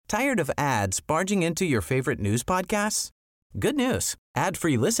Tired of ads barging into your favorite news podcasts? Good news.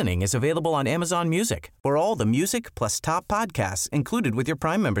 Ad-free listening is available on Amazon Music for all the music plus top podcasts included with your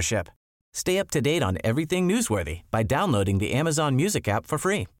Prime membership. Stay up to date on everything newsworthy by downloading the Amazon Music app for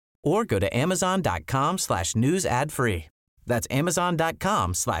free or go to amazon.com/news ad free. That's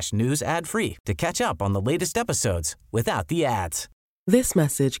amazon.com/news ad free to catch up on the latest episodes without the ads. This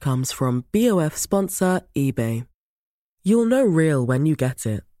message comes from BOF sponsor eBay. You'll know real when you get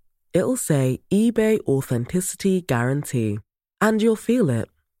it. It'll say eBay Authenticity Guarantee. And you'll feel it.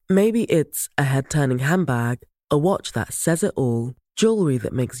 Maybe it's a head-turning handbag, a watch that says it all, jewelry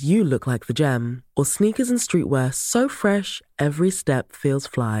that makes you look like the gem, or sneakers and streetwear so fresh every step feels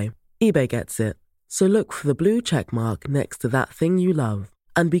fly. eBay gets it. So look for the blue check mark next to that thing you love.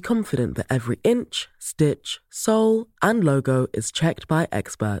 And be confident that every inch, stitch, sole, and logo is checked by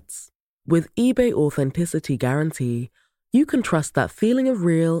experts. With eBay Authenticity Guarantee, you can trust that feeling of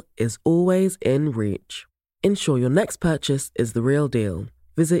real is always in reach. Ensure your next purchase is the real deal.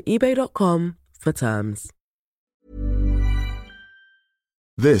 Visit ebay.com for terms.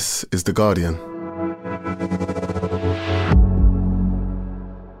 This is The Guardian.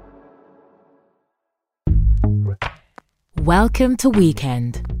 Welcome to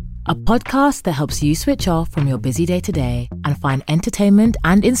Weekend, a podcast that helps you switch off from your busy day-to-day and find entertainment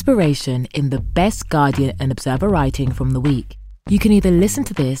and inspiration in the best Guardian and Observer writing from the week. You can either listen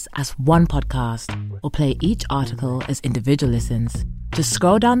to this as one podcast or play each article as individual listens. Just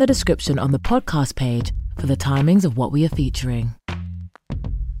scroll down the description on the podcast page for the timings of what we are featuring.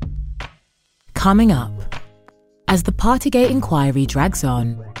 Coming up, as the Partygate inquiry drags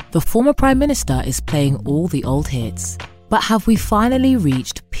on, the former Prime Minister is playing all the old hits. But have we finally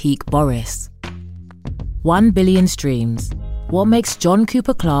reached peak Boris? 1 billion streams. What makes John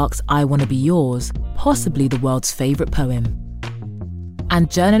Cooper Clarke's I Wanna Be Yours possibly the world's favourite poem? And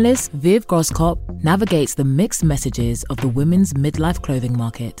journalist Viv Groskop navigates the mixed messages of the women's midlife clothing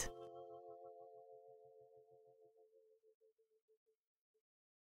market.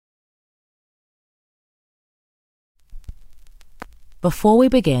 Before we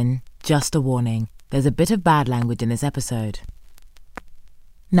begin, just a warning. There's a bit of bad language in this episode.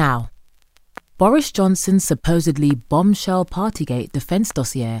 Now, Boris Johnson's supposedly bombshell Partygate defence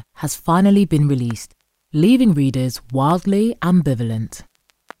dossier has finally been released, leaving readers wildly ambivalent.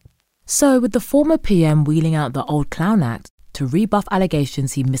 So, with the former PM wheeling out the old clown act to rebuff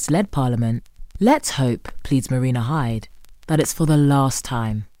allegations he misled Parliament, let's hope, pleads Marina Hyde, that it's for the last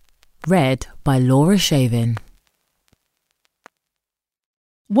time. Read by Laura Shavin.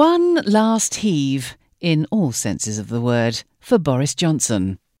 One last heave, in all senses of the word, for Boris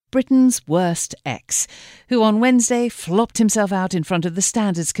Johnson, Britain's worst ex, who on Wednesday flopped himself out in front of the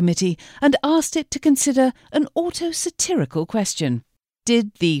Standards Committee and asked it to consider an auto-satirical question.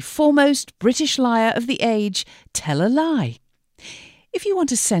 Did the foremost British liar of the age tell a lie? If you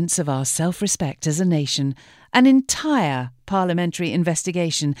want a sense of our self-respect as a nation, an entire parliamentary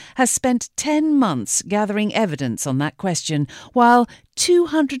investigation has spent 10 months gathering evidence on that question, while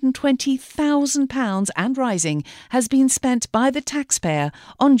 £220,000 and rising has been spent by the taxpayer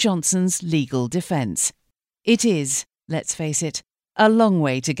on Johnson's legal defence. It is, let's face it, a long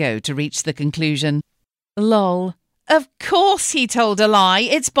way to go to reach the conclusion. Lol. Of course he told a lie.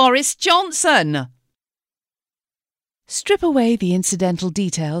 It's Boris Johnson. Strip away the incidental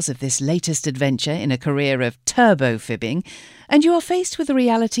details of this latest adventure in a career of turbo-fibbing, and you are faced with a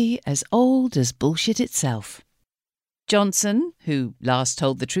reality as old as bullshit itself. Johnson, who last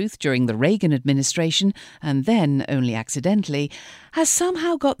told the truth during the Reagan administration, and then only accidentally, has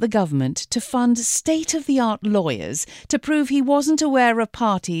somehow got the government to fund state-of-the-art lawyers to prove he wasn't aware of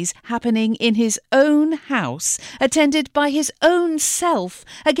parties happening in his own house, attended by his own self,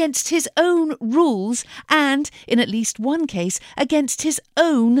 against his own rules, and, in at least one case, against his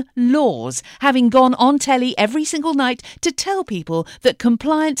own laws, having gone on telly every single night to tell people that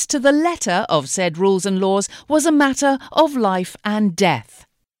compliance to the letter of said rules and laws was a matter of life and death.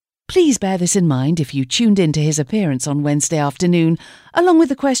 Please bear this in mind if you tuned into his appearance on Wednesday afternoon, along with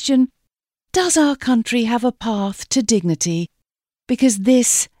the question, does our country have a path to dignity? Because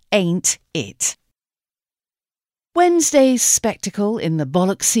this ain't it. Wednesday's spectacle in the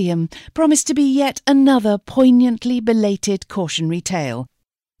Bollockseum promised to be yet another poignantly belated cautionary tale.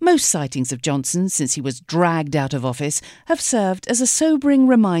 Most sightings of Johnson since he was dragged out of office have served as a sobering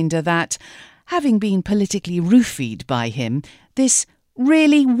reminder that, having been politically roofied by him, this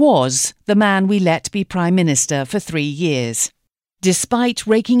really was the man we let be Prime Minister for 3 years. Despite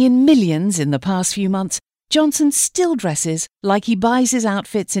raking in millions in the past few months, Johnson still dresses like he buys his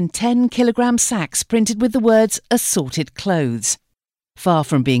outfits in 10-kilogram sacks printed with the words assorted clothes. Far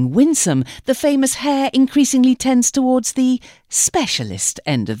from being winsome, the famous hair increasingly tends towards the specialist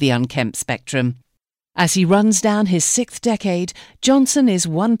end of the unkempt spectrum. As he runs down his 6th decade, Johnson is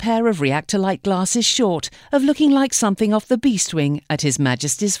one pair of reactor-light glasses short of looking like something off the Beast Wing at His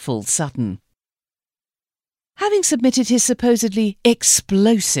Majesty's Full Sutton. Having submitted his supposedly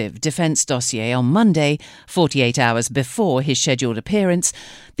explosive defence dossier on Monday, 48 hours before his scheduled appearance,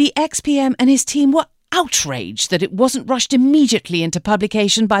 the ex-PM and his team were outraged that it wasn't rushed immediately into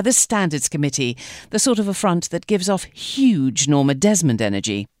publication by the Standards Committee, the sort of affront that gives off huge Norma Desmond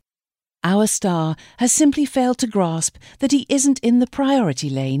energy. Our star has simply failed to grasp that he isn't in the priority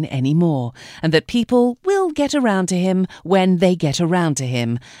lane anymore, and that people will get around to him when they get around to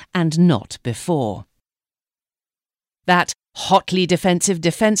him, and not before. That hotly defensive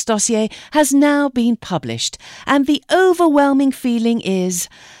defence dossier has now been published, and the overwhelming feeling is,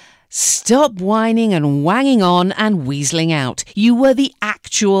 stop whining and wanging on and weaseling out. You were the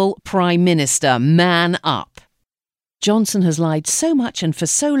actual Prime Minister. Man up. Johnson has lied so much and for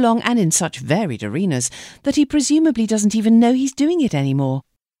so long and in such varied arenas that he presumably doesn't even know he's doing it anymore.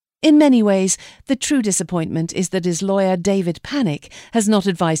 In many ways, the true disappointment is that his lawyer David Panic has not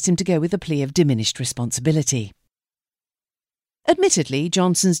advised him to go with a plea of diminished responsibility. Admittedly,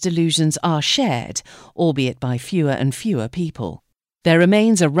 Johnson's delusions are shared, albeit by fewer and fewer people. There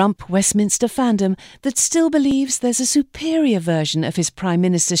remains a rump Westminster fandom that still believes there's a superior version of his prime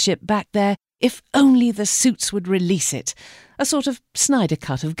ministership back there if only the suits would release it, a sort of Snyder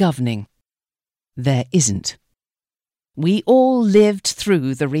cut of governing. There isn't. We all lived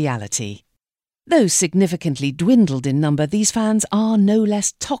through the reality. Though significantly dwindled in number, these fans are no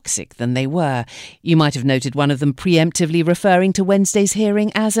less toxic than they were. You might have noted one of them preemptively referring to Wednesday's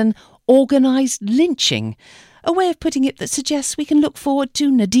hearing as an organised lynching, a way of putting it that suggests we can look forward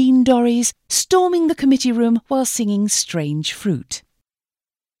to Nadine Dorries storming the committee room while singing Strange Fruit.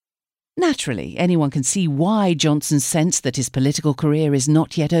 Naturally, anyone can see why Johnson's sense that his political career is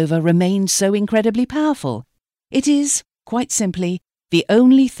not yet over remains so incredibly powerful. It is, quite simply, the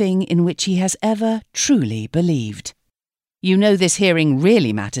only thing in which he has ever truly believed. You know this hearing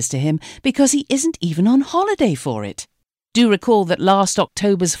really matters to him because he isn't even on holiday for it. Do recall that last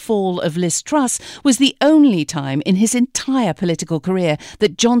October's fall of Liz Truss was the only time in his entire political career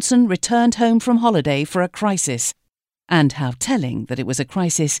that Johnson returned home from holiday for a crisis. And how telling that it was a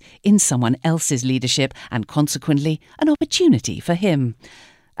crisis in someone else's leadership and consequently an opportunity for him.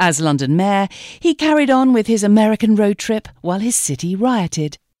 As London Mayor, he carried on with his American road trip while his city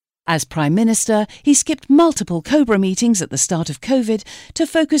rioted. As Prime Minister, he skipped multiple Cobra meetings at the start of COVID to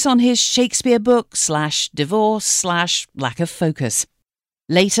focus on his Shakespeare book /divorce /lack of focus.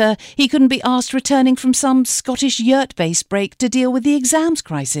 Later, he couldn't be asked returning from some Scottish yurt-based break to deal with the exams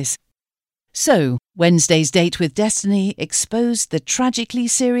crisis. So, Wednesday's date with Destiny exposed the tragically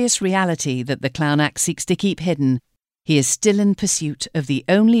serious reality that the clown act seeks to keep hidden. He is still in pursuit of the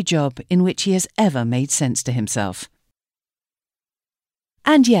only job in which he has ever made sense to himself.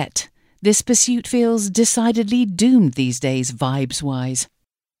 And yet, this pursuit feels decidedly doomed these days, vibes-wise.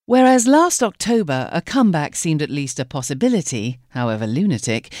 Whereas last October a comeback seemed at least a possibility, however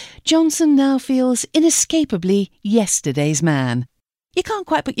lunatic, Johnson now feels inescapably yesterday's man. You can't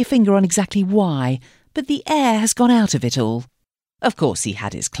quite put your finger on exactly why, but the air has gone out of it all. Of course, he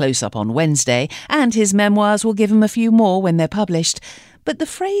had his close-up on Wednesday, and his memoirs will give him a few more when they're published, but the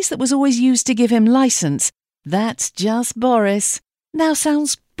phrase that was always used to give him licence, "That's just Boris," now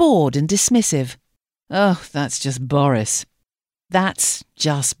sounds bored and dismissive. Oh, that's just Boris. That's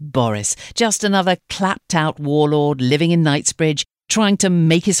just Boris. Just another clapped-out warlord living in Knightsbridge, trying to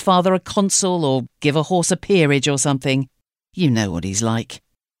make his father a consul or give a horse a peerage or something. You know what he's like.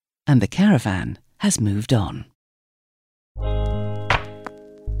 And the caravan has moved on.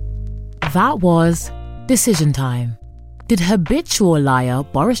 That was Decision Time. Did habitual liar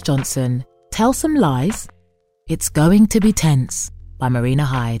Boris Johnson tell some lies? It's Going to Be Tense by Marina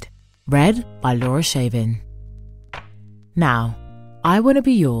Hyde. Read by Laura Shavin. Now, I Wanna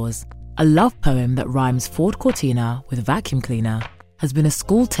Be Yours, a love poem that rhymes Ford Cortina with vacuum cleaner, has been a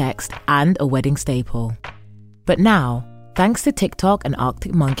school text and a wedding staple. But now, thanks to TikTok and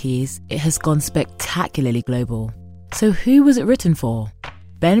Arctic Monkeys, it has gone spectacularly global. So who was it written for?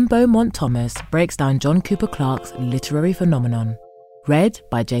 Ben Beaumont Thomas breaks down John Cooper Clarke's literary phenomenon. Read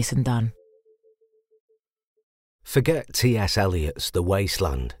by Jason Dunn. Forget T.S. Eliot's The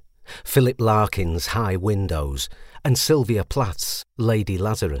Wasteland, Philip Larkin's High Windows, and Sylvia Plath's Lady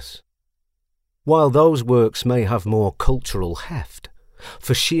Lazarus. While those works may have more cultural heft,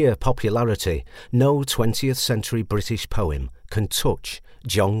 for sheer popularity, no 20th century British poem can touch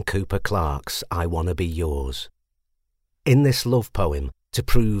John Cooper Clarke's I Wanna Be Yours. In this love poem, to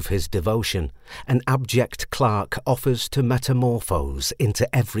prove his devotion, an abject Clarke offers to metamorphose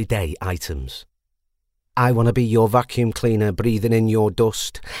into everyday items. I want to be your vacuum cleaner breathing in your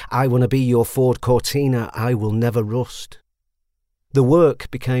dust. I want to be your Ford Cortina, I will never rust. The work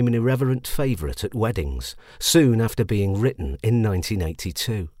became an irreverent favourite at weddings, soon after being written in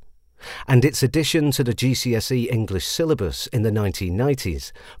 1982. And its addition to the GCSE English syllabus in the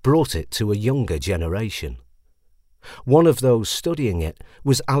 1990s brought it to a younger generation. One of those studying it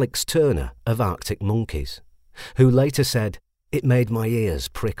was Alex Turner of Arctic Monkeys, who later said, "It made my ears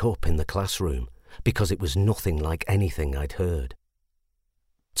prick up in the classroom because it was nothing like anything I'd heard."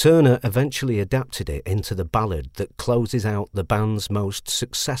 Turner eventually adapted it into the ballad that closes out the band's most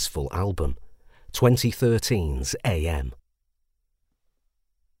successful album, 2013's AM.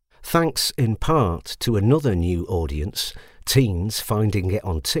 Thanks in part to another new audience, teens finding it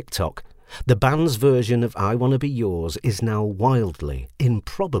on TikTok, the band's version of I Wanna Be Yours is now wildly,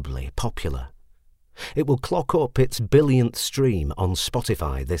 improbably popular. It will clock up its billionth stream on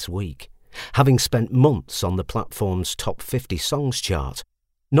Spotify this week, having spent months on the platform's top 50 songs chart,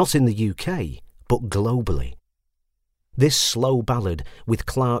 not in the UK, but globally. This slow ballad, with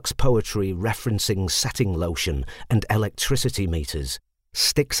Clarke's poetry referencing setting lotion and electricity meters,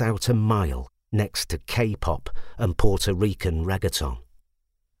 sticks out a mile next to K-pop and Puerto Rican reggaeton.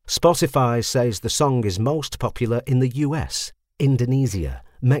 Spotify says the song is most popular in the US, Indonesia,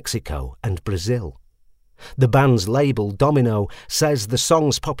 Mexico and Brazil. The band's label, Domino, says the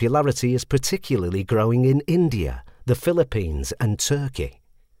song's popularity is particularly growing in India, the Philippines and Turkey.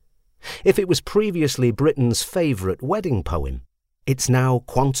 If it was previously Britain's favourite wedding poem, it's now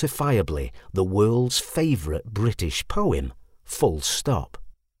quantifiably the world's favourite British poem, full stop.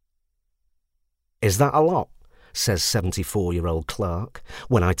 Is that a lot? Says 74-year-old Clarke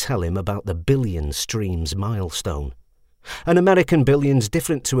when I tell him about the billion streams milestone. An American billion's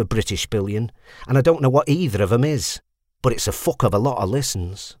different to a British billion, and I don't know what either of them is, but it's a fuck of a lot of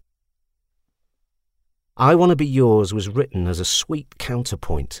listens. I Wanna Be Yours was written as a sweet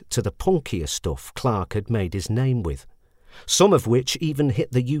counterpoint to the punkier stuff Clarke had made his name with, some of which even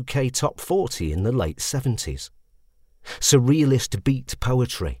hit the UK top 40 in the late 70s. Surrealist beat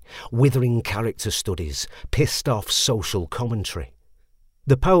poetry, withering character studies, pissed-off social commentary.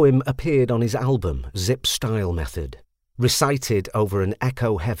 The poem appeared on his album Zip Style Method, recited over an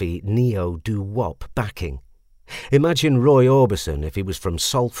echo-heavy neo-doo-wop backing. Imagine Roy Orbison if he was from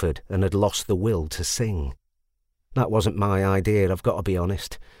Salford and had lost the will to sing. That wasn't my idea, I've got to be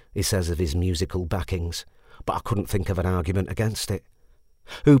honest, he says of his musical backings, but I couldn't think of an argument against it.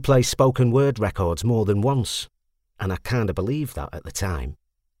 Who plays spoken word records more than once? And I kind of believed that at the time.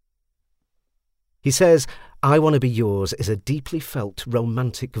 He says, I Wanna Be Yours is a deeply felt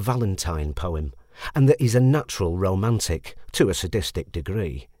romantic Valentine poem, and that he's a natural romantic, to a sadistic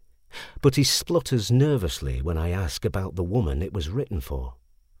degree. But he splutters nervously when I ask about the woman it was written for.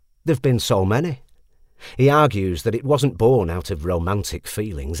 There've been so many. He argues that it wasn't born out of romantic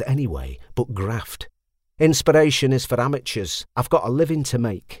feelings anyway, but graft. Inspiration is for amateurs. I've got a living to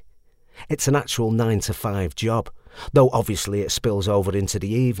make. It's an actual 9-to-5 job, though obviously it spills over into the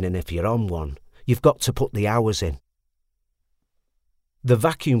evening if you're on one. You've got to put the hours in. The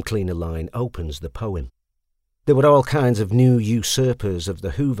vacuum cleaner line opens the poem. There were all kinds of new usurpers of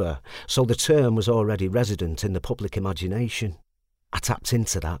the Hoover, so the term was already resident in the public imagination. I tapped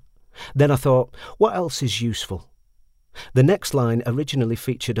into that. Then I thought, what else is useful? The next line originally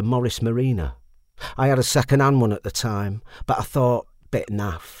featured a Morris Marina. I had a second-hand one at the time, but I thought, bit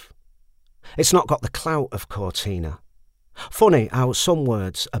naff. It's not got the clout of Cortina. Funny how some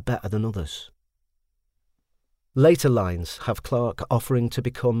words are better than others. Later lines have Clarke offering to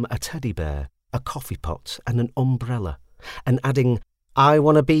become a teddy bear, a coffee pot and an umbrella, and adding, I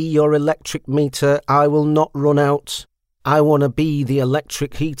wanna be your electric meter, I will not run out. I wanna be the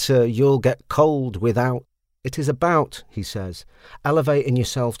electric heater, you'll get cold without. It is about, he says, elevating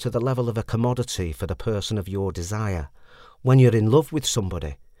yourself to the level of a commodity for the person of your desire. When you're in love with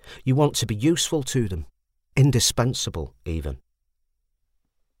somebody, you want to be useful to them, indispensable even.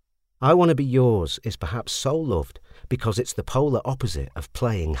 I Wanna Be Yours is perhaps so loved because it's the polar opposite of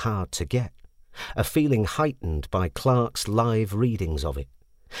playing hard to get, a feeling heightened by Clarke's live readings of it,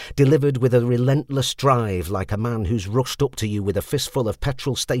 delivered with a relentless drive like a man who's rushed up to you with a fistful of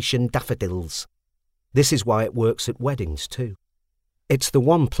petrol station daffodils. This is why it works at weddings too. It's the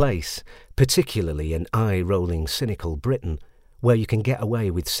one place, particularly in eye-rolling cynical Britain, where you can get away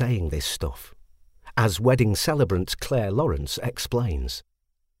with saying this stuff, as wedding celebrant Claire Lawrence explains.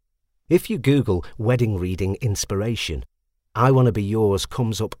 If you Google wedding reading inspiration, I Wanna Be Yours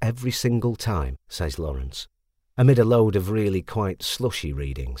comes up every single time, says Lawrence. amid a load of really quite slushy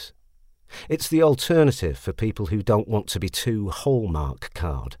readings. It's the alternative for people who don't want to be too Hallmark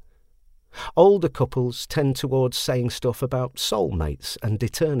card. Older couples tend towards saying stuff about soulmates and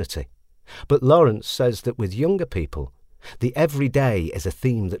eternity, but Lawrence says that with younger people, the everyday is a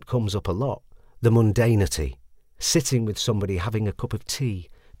theme that comes up a lot, the mundanity, sitting with somebody having a cup of tea,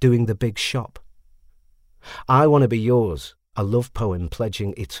 doing the big shop. I Want to Be Yours, a love poem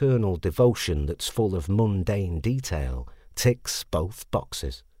pledging eternal devotion that's full of mundane detail, ticks both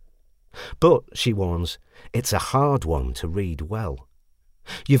boxes. But, she warns, it's a hard one to read well.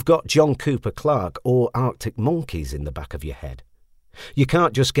 You've got John Cooper Clarke or Arctic Monkeys in the back of your head. You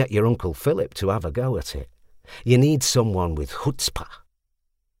can't just get your Uncle Philip to have a go at it. You need someone with chutzpah.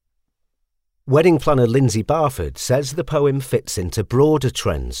 Wedding planner Lindsay Barford says the poem fits into broader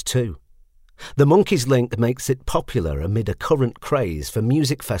trends too. The Monkeys link makes it popular amid a current craze for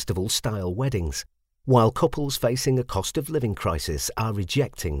music festival-style weddings, while couples facing a cost-of-living crisis are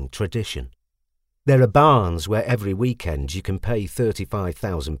rejecting tradition. There are barns where every weekend you can pay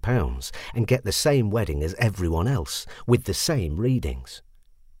 £35,000 and get the same wedding as everyone else, with the same readings.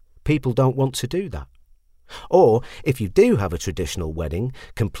 People don't want to do that. Or, if you do have a traditional wedding,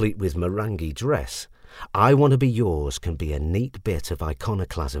 complete with meringue dress, I Want to Be Yours can be a neat bit of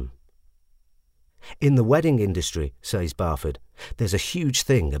iconoclasm. In the wedding industry, says Barford, there's a huge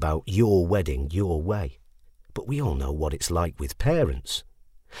thing about your wedding your way. But we all know what it's like with parents.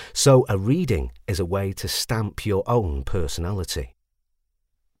 So a reading is a way to stamp your own personality.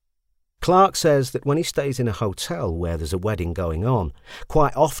 Clarke says that when he stays in a hotel where there's a wedding going on,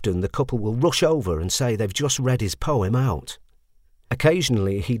 quite often the couple will rush over and say they've just read his poem out.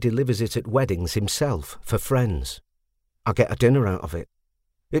 Occasionally he delivers it at weddings himself for friends. I get a dinner out of it.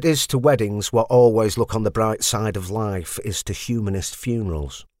 It is to weddings what always look on the bright side of life is to humanist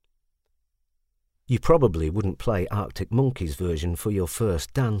funerals. You probably wouldn't play Arctic Monkeys' version for your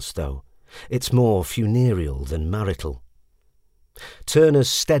first dance, though. It's more funereal than marital. Turner's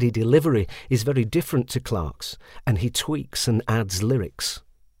steady delivery is very different to Clarke's, and he tweaks and adds lyrics.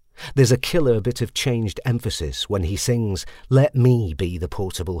 There's a killer bit of changed emphasis when he sings "Let me be the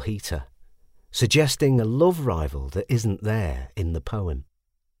portable heater," suggesting a love rival that isn't there in the poem.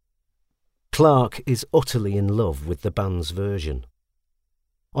 Clarke is utterly in love with the band's version.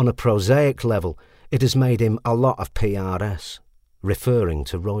 On a prosaic level, it has made him a lot of PRS, referring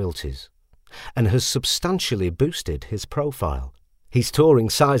to royalties, and has substantially boosted his profile. He's touring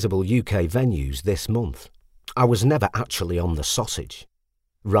sizable UK venues this month. I was never actually on the sausage.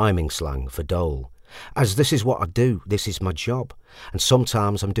 Rhyming slang for dole. As this is what I do, this is my job, and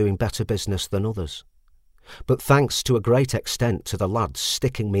sometimes I'm doing better business than others. But thanks to a great extent to the lads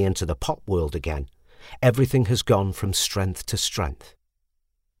sticking me into the pop world again, everything has gone from strength to strength.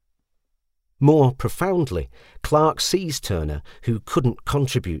 More profoundly, Clarke sees Turner, who couldn't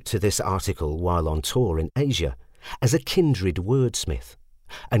contribute to this article while on tour in Asia, as a kindred wordsmith,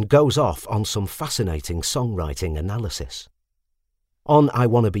 and goes off on some fascinating songwriting analysis. On I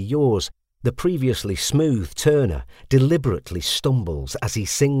Want to Be Yours, the previously smooth Turner deliberately stumbles as he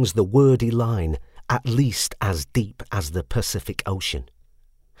sings the wordy line, "at least as deep as the Pacific Ocean."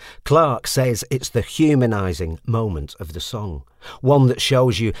 Clarke says it's the humanising moment of the song, one that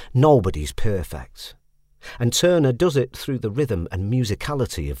shows you nobody's perfect. And Turner does it through the rhythm and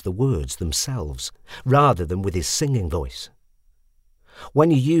musicality of the words themselves, rather than with his singing voice.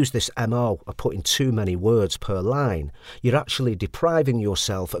 When you use this MO of putting too many words per line, you're actually depriving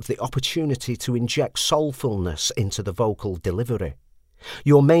yourself of the opportunity to inject soulfulness into the vocal delivery.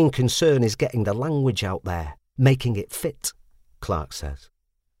 Your main concern is getting the language out there, making it fit, Clarke says.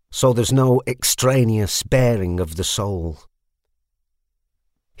 So there's no extraneous baring of the soul.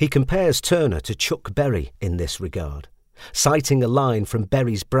 He compares Turner to Chuck Berry in this regard, citing a line from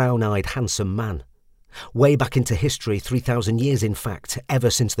Berry's Brown-Eyed Handsome Man. Way back into history, 3,000 years in fact, ever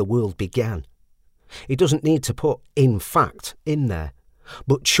since the world began. He doesn't need to put "in fact" in there,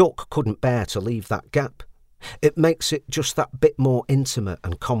 but Chuck couldn't bear to leave that gap. It makes it just that bit more intimate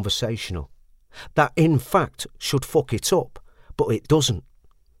and conversational. That "in fact" should fuck it up, but it doesn't.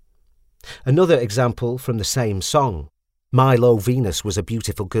 Another example from the same song. Milo Venus was a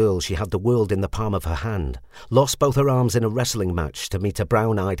beautiful girl, she had the world in the palm of her hand, lost both her arms in a wrestling match to meet a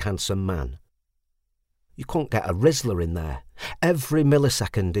brown-eyed handsome man. You couldn't get a Rizzler in there. Every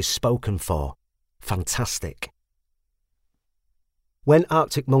millisecond is spoken for. Fantastic. When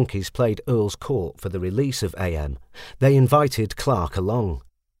Arctic Monkeys played Earl's Court for the release of AM, they invited Clarke along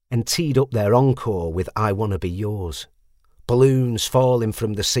and teed up their encore with I Want to Be Yours. Balloons falling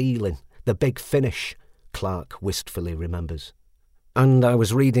from the ceiling, the big finish, Clarke wistfully remembers. And I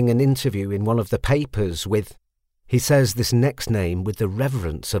was reading an interview in one of the papers with He says this next name with the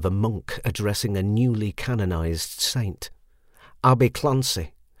reverence of a monk addressing a newly canonised saint. Abby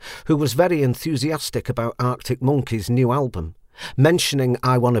Clancy, who was very enthusiastic about Arctic Monkey's new album, mentioning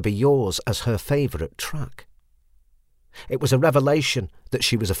I Wanna Be Yours as her favourite track. It was a revelation that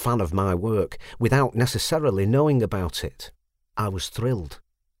she was a fan of my work without necessarily knowing about it. I was thrilled.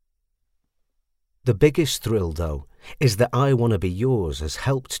 The biggest thrill, though, is that I Wanna Be Yours has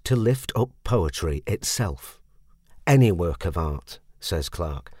helped to lift up poetry itself. Any work of art, says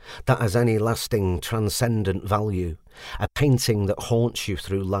Clarke, that has any lasting transcendent value, a painting that haunts you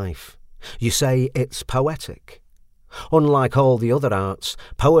through life. You say it's poetic. Unlike all the other arts,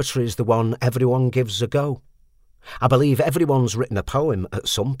 poetry is the one everyone gives a go. I believe everyone's written a poem at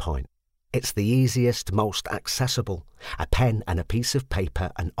some point. It's the easiest, most accessible. A pen and a piece of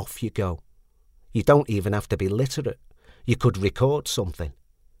paper and off you go. You don't even have to be literate. You could record something.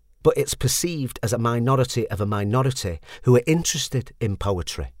 But it's perceived as a minority of a minority who are interested in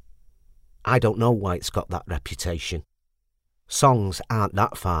poetry. I don't know why it's got that reputation. Songs aren't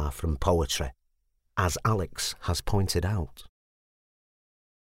that far from poetry, as Alex has pointed out.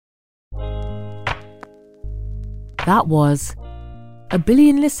 That was A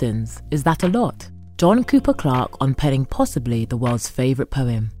Billion Listens, Is That a Lot? John Cooper Clarke on penning possibly the world's favourite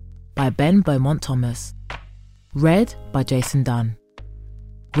poem by Ben Beaumont Thomas. Read by Jason Dunn.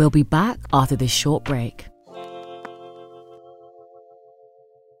 We'll be back after this short break.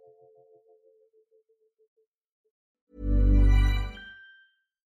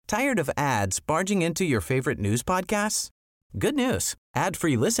 Tired of ads barging into your favorite news podcasts? Good news.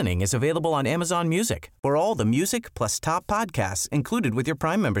 Ad-free listening is available on Amazon Music for all the music plus top podcasts included with your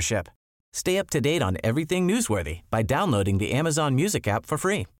Prime membership. Stay up to date on everything newsworthy by downloading the Amazon Music app for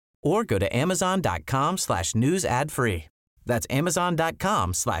free or go to amazon.com/news ad free. That's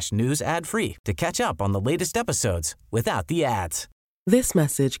amazon.com/news ad free to catch up on the latest episodes without the ads. This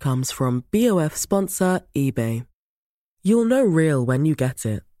message comes from BOF sponsor eBay. You'll know real when you get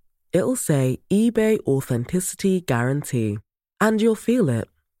it. It'll say eBay Authenticity Guarantee. And you'll feel it.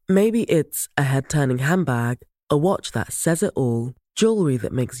 Maybe it's a head-turning handbag, a watch that says it all, jewelry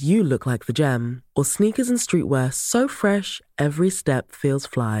that makes you look like the gem, or sneakers and streetwear so fresh every step feels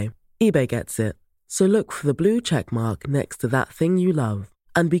fly. eBay gets it. So look for the blue check mark next to that thing you love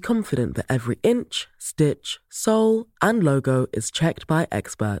and be confident that every inch, stitch, sole, and logo is checked by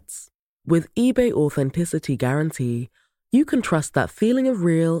experts. With eBay Authenticity Guarantee, you can trust that feeling of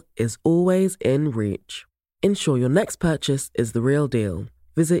real is always in reach. Ensure your next purchase is the real deal.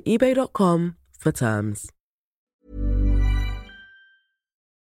 Visit ebay.com for terms.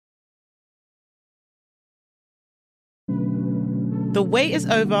 The wait is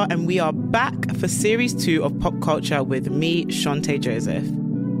over and we are back for Series 2 of Pop Culture with me, Shante Joseph.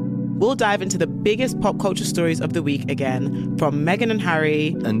 We'll dive into the biggest pop culture stories of the week again, from Meghan and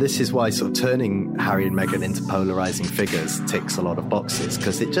Harry. And this is why sort of turning Harry and Meghan into polarising figures ticks a lot of boxes,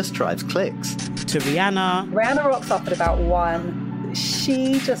 because it just drives clicks. To Rihanna. Rihanna rocks up at about 1.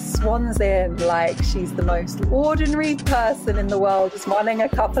 She just swans in like she's the most ordinary person in the world, just running a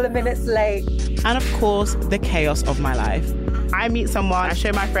couple of minutes late. And of course, the chaos of my life. I meet someone, I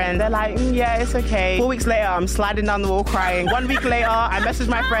show my friend, they're like, yeah, it's okay. 4 weeks later, I'm sliding down the wall crying. 1 week later, I message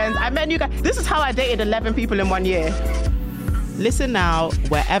my friends, I met you guys. This is how I dated 11 people in 1 year. Listen now,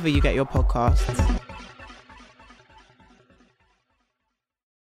 wherever you get your podcasts.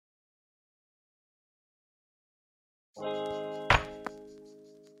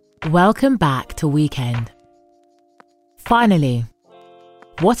 Welcome back to Weekend. Finally,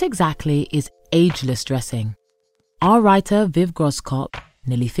 what exactly is ageless dressing? Our writer Viv Groskop,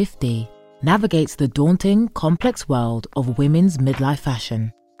 nearly 50, navigates the daunting, complex world of women's midlife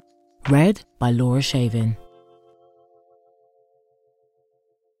fashion. Read by Laura Shavin.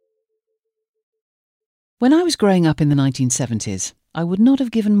 When I was growing up in the 1970s, I would not have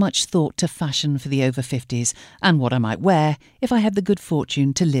given much thought to fashion for the over 50s and what I might wear if I had the good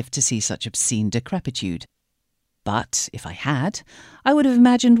fortune to live to see such obscene decrepitude. But if I had, I would have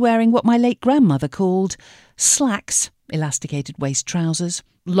imagined wearing what my late grandmother called slacks, elasticated waist trousers,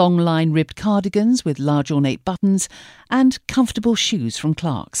 long line ribbed cardigans with large ornate buttons, and comfortable shoes from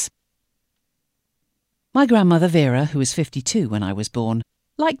Clarke's. My grandmother Vera, who was 52 when I was born,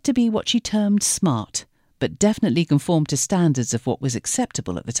 liked to be what she termed smart, but definitely conformed to standards of what was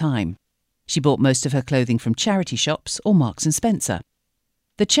acceptable at the time. She bought most of her clothing from charity shops or Marks and Spencer.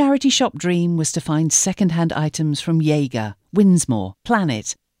 The charity shop dream was to find second-hand items from Jaeger, Winsmore,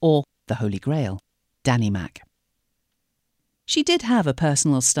 Planet, or, the Holy Grail, Danny Mac. She did have a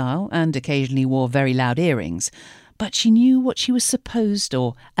personal style and occasionally wore very loud earrings, but she knew what she was supposed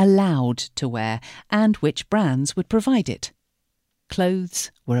or allowed to wear and which brands would provide it. Clothes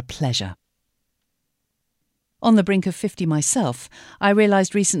were a pleasure. On the brink of 50 myself, I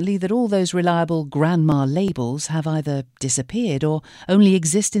realised recently that all those reliable grandma labels have either disappeared or only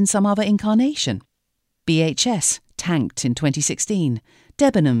exist in some other incarnation. BHS tanked in 2016,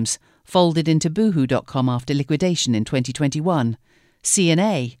 Debenhams folded into boohoo.com after liquidation in 2021,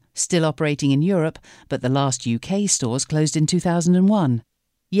 C&A still operating in Europe, but the last UK stores closed in 2001,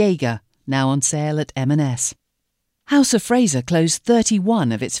 Jaeger now on sale at M&S. House of Fraser closed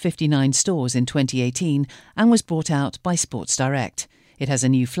 31 of its 59 stores in 2018 and was bought out by Sports Direct. It has a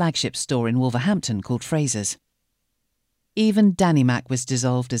new flagship store in Wolverhampton called Fraser's. Even Danny Mac was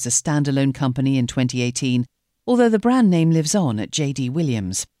dissolved as a standalone company in 2018, although the brand name lives on at JD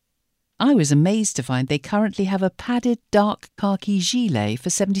Williams. I was amazed to find they currently have a padded dark khaki gilet for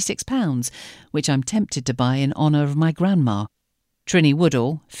 £76, which I'm tempted to buy in honour of my grandma. Trinny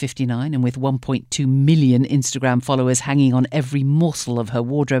Woodall, 59 and with 1.2 million Instagram followers hanging on every morsel of her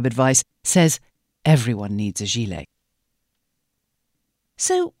wardrobe advice, says everyone needs a gilet.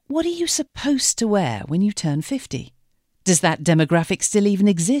 So what are you supposed to wear when you turn 50? Does that demographic still even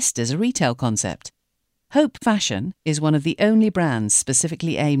exist as a retail concept? Hope Fashion is one of the only brands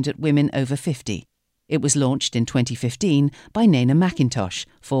specifically aimed at women over 50. It was launched in 2015 by Nana McIntosh,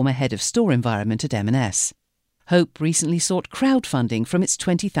 former head of store environment at M&S. Hope recently sought crowdfunding from its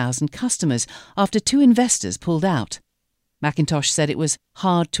 20,000 customers after 2 investors pulled out. McIntosh said it was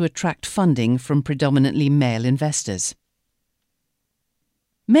hard to attract funding from predominantly male investors.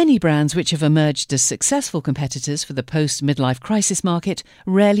 Many brands which have emerged as successful competitors for the post-midlife crisis market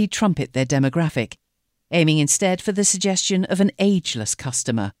rarely trumpet their demographic, aiming instead for the suggestion of an ageless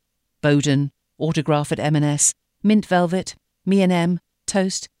customer. Bowden, Autograph at M&S, Mint Velvet, Me&M,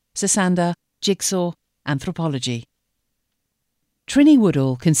 Toast, Sosandar, Jigsaw, Anthropology. Trinny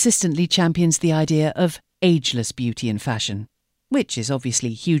Woodall consistently champions the idea of ageless beauty in fashion, which is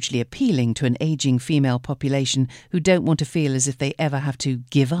obviously hugely appealing to an ageing female population who don't want to feel as if they ever have to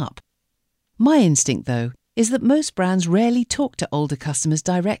give up. My instinct, though, is that most brands rarely talk to older customers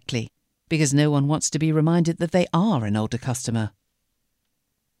directly, because no one wants to be reminded that they are an older customer.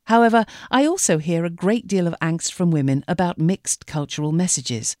 However, I also hear a great deal of angst from women about mixed cultural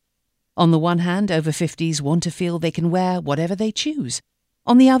messages. On the one hand, over 50s want to feel they can wear whatever they choose.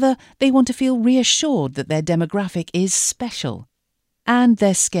 On the other, they want to feel reassured that their demographic is special. And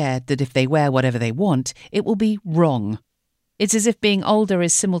they're scared that if they wear whatever they want, it will be wrong. It's as if being older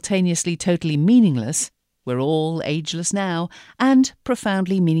is simultaneously totally meaningless, we're all ageless now, and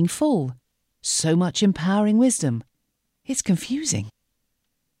profoundly meaningful. So much empowering wisdom. It's confusing.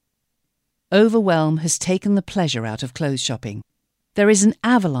 Overwhelm has taken the pleasure out of clothes shopping. There is an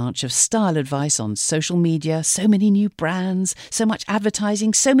avalanche of style advice on social media, so many new brands, so much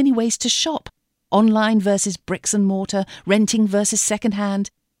advertising, so many ways to shop. Online versus bricks and mortar, renting versus second-hand,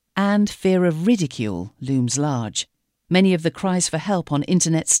 and fear of ridicule looms large. Many of the cries for help on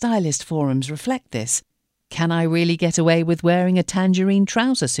internet stylist forums reflect this. Can I really get away with wearing a tangerine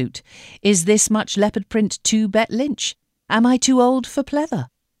trouser suit? Is this much leopard print too Bet Lynch? Am I too old for pleather?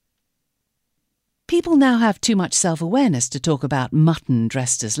 People now have too much self-awareness to talk about mutton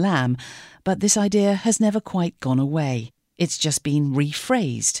dressed as lamb, but this idea has never quite gone away. It's just been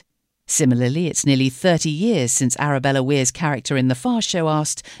rephrased. Similarly, it's nearly 30 years since Arabella Weir's character in The Fast Show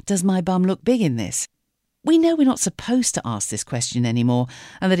asked, "Does my bum look big in this?" We know we're not supposed to ask this question anymore,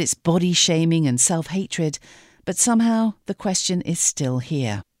 and that it's body-shaming and self-hatred, but somehow the question is still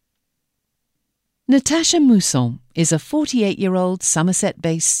here. Natasha Mousson is a 48-year-old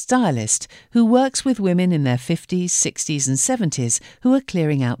Somerset-based stylist who works with women in their 50s, 60s and 70s who are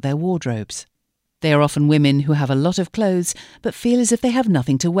clearing out their wardrobes. They are often women who have a lot of clothes but feel as if they have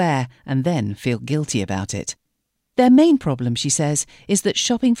nothing to wear and then feel guilty about it. Their main problem, she says, is that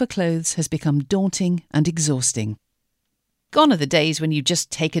shopping for clothes has become daunting and exhausting. Gone are the days when you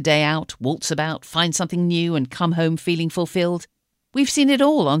just take a day out, waltz about, find something new and come home feeling fulfilled. We've seen it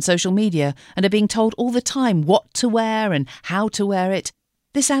all on social media and are being told all the time what to wear and how to wear it.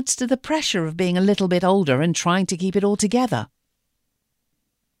 This adds to the pressure of being a little bit older and trying to keep it all together.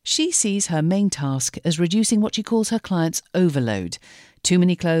 She sees her main task as reducing what she calls her clients' overload. Too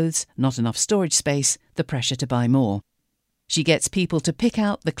many clothes, not enough storage space, the pressure to buy more. She gets people to pick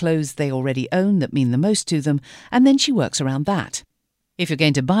out the clothes they already own that mean the most to them, and then she works around that. If you're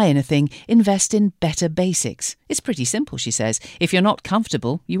going to buy anything, invest in better basics. It's pretty simple, she says. If you're not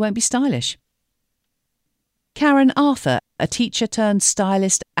comfortable, you won't be stylish. Karen Arthur, a teacher turned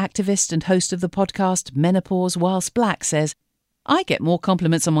stylist, activist and host of the podcast Menopause Whilst Black, says, I get more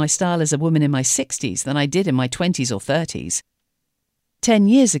compliments on my style as a woman in my 60s than I did in my 20s or 30s. 10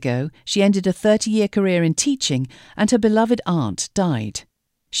 years ago, she ended a 30-year career in teaching and her beloved aunt died.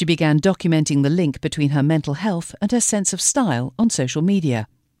 She began documenting the link between her mental health and her sense of style on social media.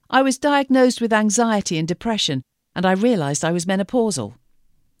 I was diagnosed with anxiety and depression, and I realised I was menopausal.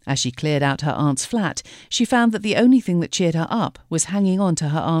 As she cleared out her aunt's flat, she found that the only thing that cheered her up was hanging on to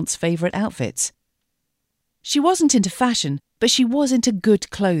her aunt's favourite outfits. She wasn't into fashion, but she was into good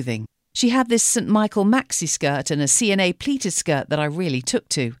clothing. She had this St. Michael maxi skirt and a CNA pleated skirt that I really took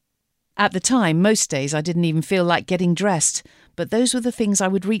to. At the time, most days I didn't even feel like getting dressed, but those were the things I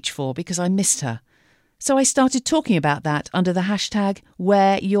would reach for because I missed her. So I started talking about that under the hashtag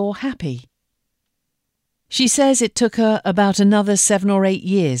 #WearYourHappy. She says it took her about another 7 or 8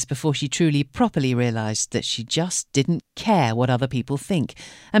 years before she truly properly realised that she just didn't care what other people think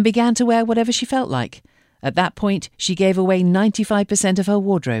and began to wear whatever she felt like. At that point, she gave away 95% of her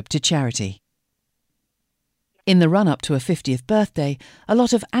wardrobe to charity. In the run-up to her 50th birthday, a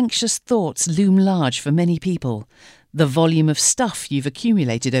lot of anxious thoughts loom large for many people. The volume of stuff you've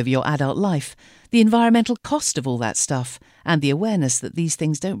accumulated over your adult life, the environmental cost of all that stuff, and the awareness that these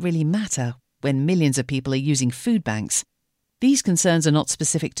things don't really matter when millions of people are using food banks. These concerns are not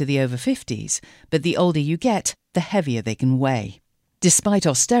specific to the over 50s, but the older you get, the heavier they can weigh. Despite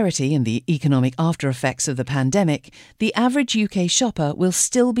austerity and the economic after-effects of the pandemic, the average UK shopper will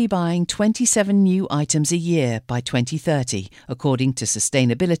still be buying 27 new items a year by 2030, according to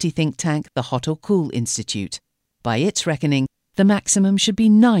sustainability think tank the Hot or Cool Institute. By its reckoning, the maximum should be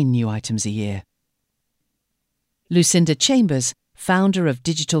 9 new items a year. Lucinda Chambers, founder of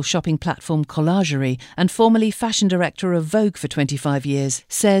digital shopping platform Collagerie and formerly fashion director of Vogue for 25 years,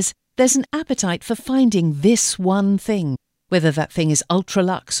 says there's an appetite for finding this one thing, whether that thing is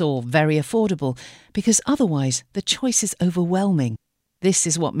ultra-luxe or very affordable, because otherwise the choice is overwhelming. This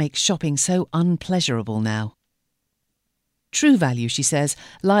is what makes shopping so unpleasurable now. True value, she says,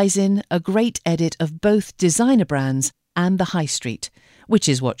 lies in a great edit of both designer brands and the high street, which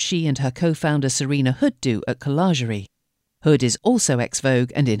is what she and her co-founder Marina Hyde do at Collagerie. Hyde is also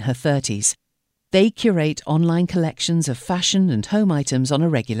ex-Vogue and in her 30s. They curate online collections of fashion and home items on a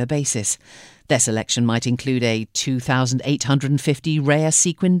regular basis. Their selection might include a £2,850 rare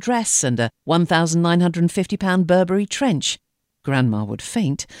sequin dress and a £1,950 Burberry trench. Grandma would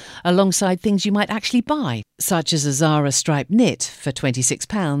faint, alongside things you might actually buy, such as a Zara striped knit for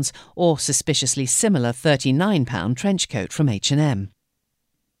 £26 or suspiciously similar £39 trench coat from H&M.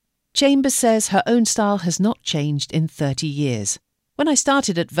 Chambers says her own style has not changed in 30 years. When I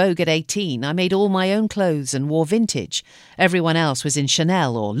started at Vogue at 18, I made all my own clothes and wore vintage. Everyone else was in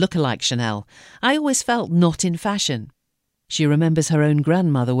Chanel or look-alike Chanel. I always felt not in fashion. She remembers her own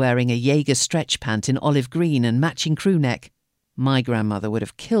grandmother wearing a Jaeger stretch pant in olive green and matching crew neck. My grandmother would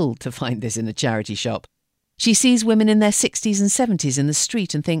have killed to find this in a charity shop. She sees women in their 60s and 70s in the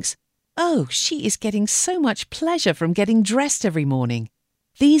street and thinks, "Oh, she is getting so much pleasure from getting dressed every morning."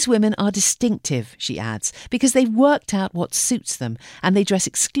 These women are distinctive, she adds, because they've worked out what suits them and they dress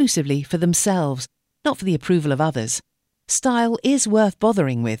exclusively for themselves, not for the approval of others. Style is worth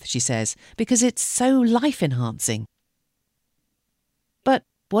bothering with, she says, because it's so life-enhancing. But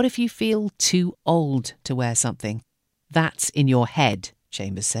what if you feel too old to wear something? That's in your head,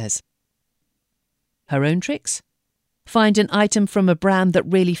 Chambers says. Her own tricks? Find an item from a brand that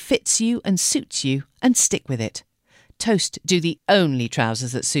really fits you and suits you and stick with it. Toast do the only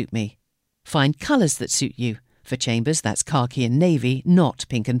trousers that suit me. Find colours that suit you. For Chambers, that's khaki and navy, not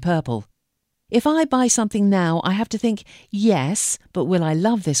pink and purple. If I buy something now, I have to think, yes, but will I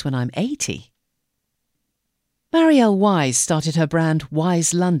love this when I'm 80? Marielle Wise started her brand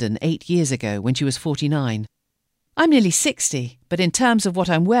Wise London 8 years ago when she was 49. I'm nearly 60, but in terms of what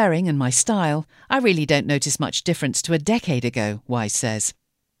I'm wearing and my style, I really don't notice much difference to a decade ago, Wise says.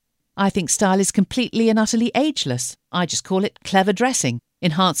 I think style is completely and utterly ageless. I just call it clever dressing,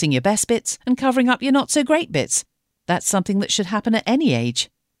 enhancing your best bits and covering up your not-so-great bits. That's something that should happen at any age.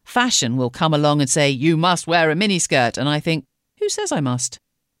 Fashion will come along and say, you must wear a miniskirt, and I think, who says I must?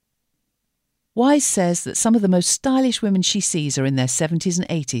 Wise says that some of the most stylish women she sees are in their 70s and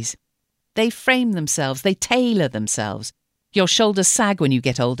 80s. They frame themselves, they tailor themselves. Your shoulders sag when you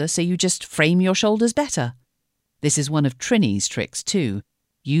get older, so you just frame your shoulders better. This is one of Trini's tricks too.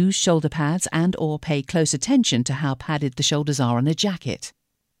 Use shoulder pads and or pay close attention to how padded the shoulders are on a jacket.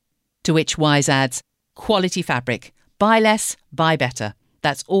 To which Wise adds, quality fabric. Buy less, buy better.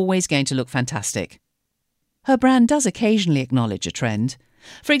 That's always going to look fantastic. Her brand does occasionally acknowledge a trend.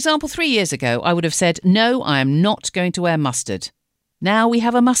 For example, 3 years ago, I would have said, no, I am not going to wear mustard. Now we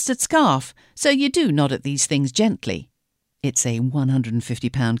have a mustard scarf, so you do nod at these things gently. It's a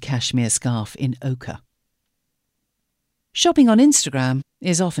 £150 cashmere scarf in ochre. Shopping on Instagram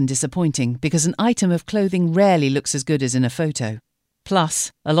is often disappointing because an item of clothing rarely looks as good as in a photo.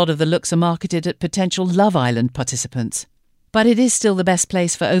 Plus, a lot of the looks are marketed at potential Love Island participants. But it is still the best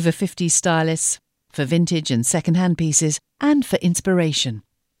place for over 50s stylists, for vintage and second-hand pieces, and for inspiration.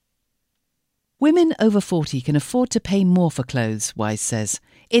 Women over 40 can afford to pay more for clothes, Wise says.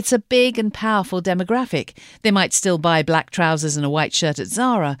 It's a big and powerful demographic. They might still buy black trousers and a white shirt at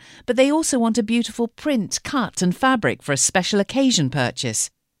Zara, but they also want a beautiful print, cut and fabric for a special occasion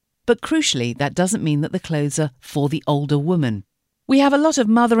purchase. But crucially, that doesn't mean that the clothes are for the older woman. We have a lot of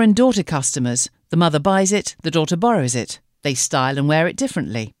mother and daughter customers. The mother buys it, the daughter borrows it. They style and wear it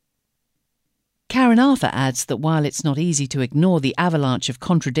differently. Karen Arthur adds that while it's not easy to ignore the avalanche of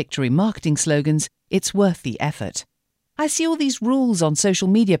contradictory marketing slogans, it's worth the effort. I see all these rules on social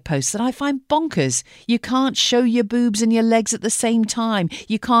media posts that I find bonkers. You can't show your boobs and your legs at the same time.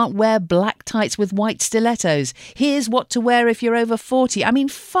 You can't wear black tights with white stilettos. Here's what to wear if you're over 40. I mean,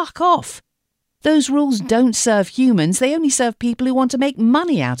 fuck off. Those rules don't serve humans. They only serve people who want to make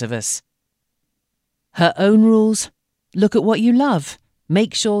money out of us. Her own rules? Look at what you love.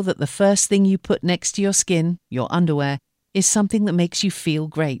 Make sure that the first thing you put next to your skin, your underwear, is something that makes you feel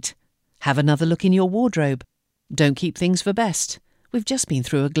great. Have another look in your wardrobe. Don't keep things for best. We've just been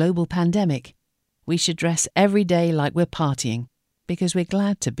through a global pandemic. We should dress every day like we're partying, because we're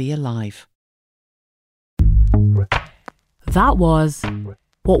glad to be alive. That was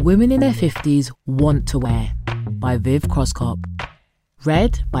What Women in Their 50s Want to Wear by Viv Groskop.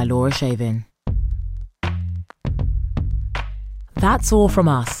 Read by Laura Shavin. That's all from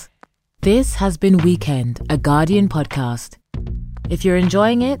us. This has been Weekend, a Guardian podcast. If you're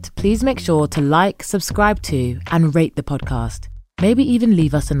enjoying it, please make sure to like, subscribe to, and rate the podcast. Maybe even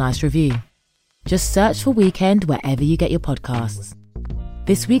leave us a nice review. Just search for Weekend wherever you get your podcasts.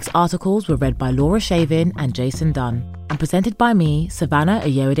 This week's articles were read by Laura Shavin and Jason Dunn, and presented by me, Savannah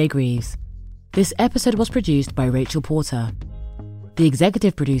Ayoade-Greaves. This episode was produced by Rachel Porter. The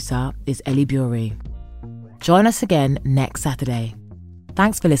executive producer is Ellie Bury. Join us again next Saturday.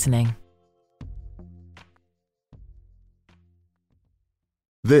 Thanks for listening.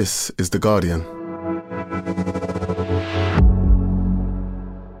 This is The Guardian.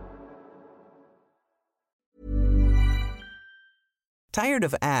 Tired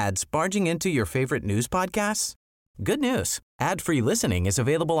of ads barging into your favorite news podcasts? Good news. Ad-free listening is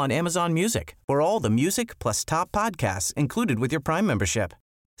available on Amazon Music for all the music plus top podcasts included with your Prime membership.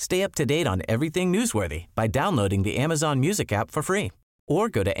 Stay up to date on everything newsworthy by downloading the Amazon Music app for free or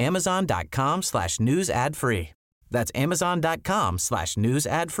go to amazon.com/news ad free. That's amazon.com/news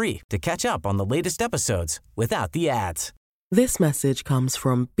ad free to catch up on the latest episodes without the ads. This message comes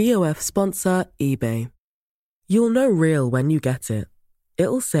from BOF sponsor eBay. You'll know real when you get it.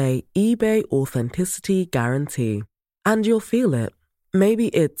 It'll say eBay Authenticity Guarantee. And you'll feel it. Maybe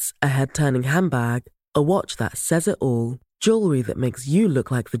it's a head-turning handbag, a watch that says it all, jewelry that makes you look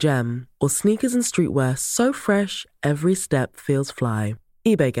like the gem, or sneakers and streetwear so fresh every step feels fly.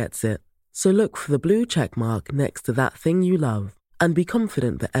 eBay gets it. So look for the blue check mark next to that thing you love and be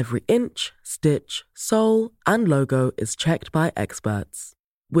confident that every inch, stitch, sole, and logo is checked by experts.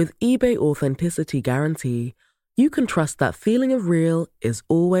 With eBay Authenticity Guarantee, you can trust that feeling of real is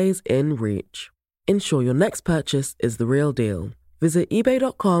always in reach. Ensure your next purchase is the real deal. Visit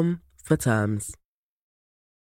ebay.com for terms.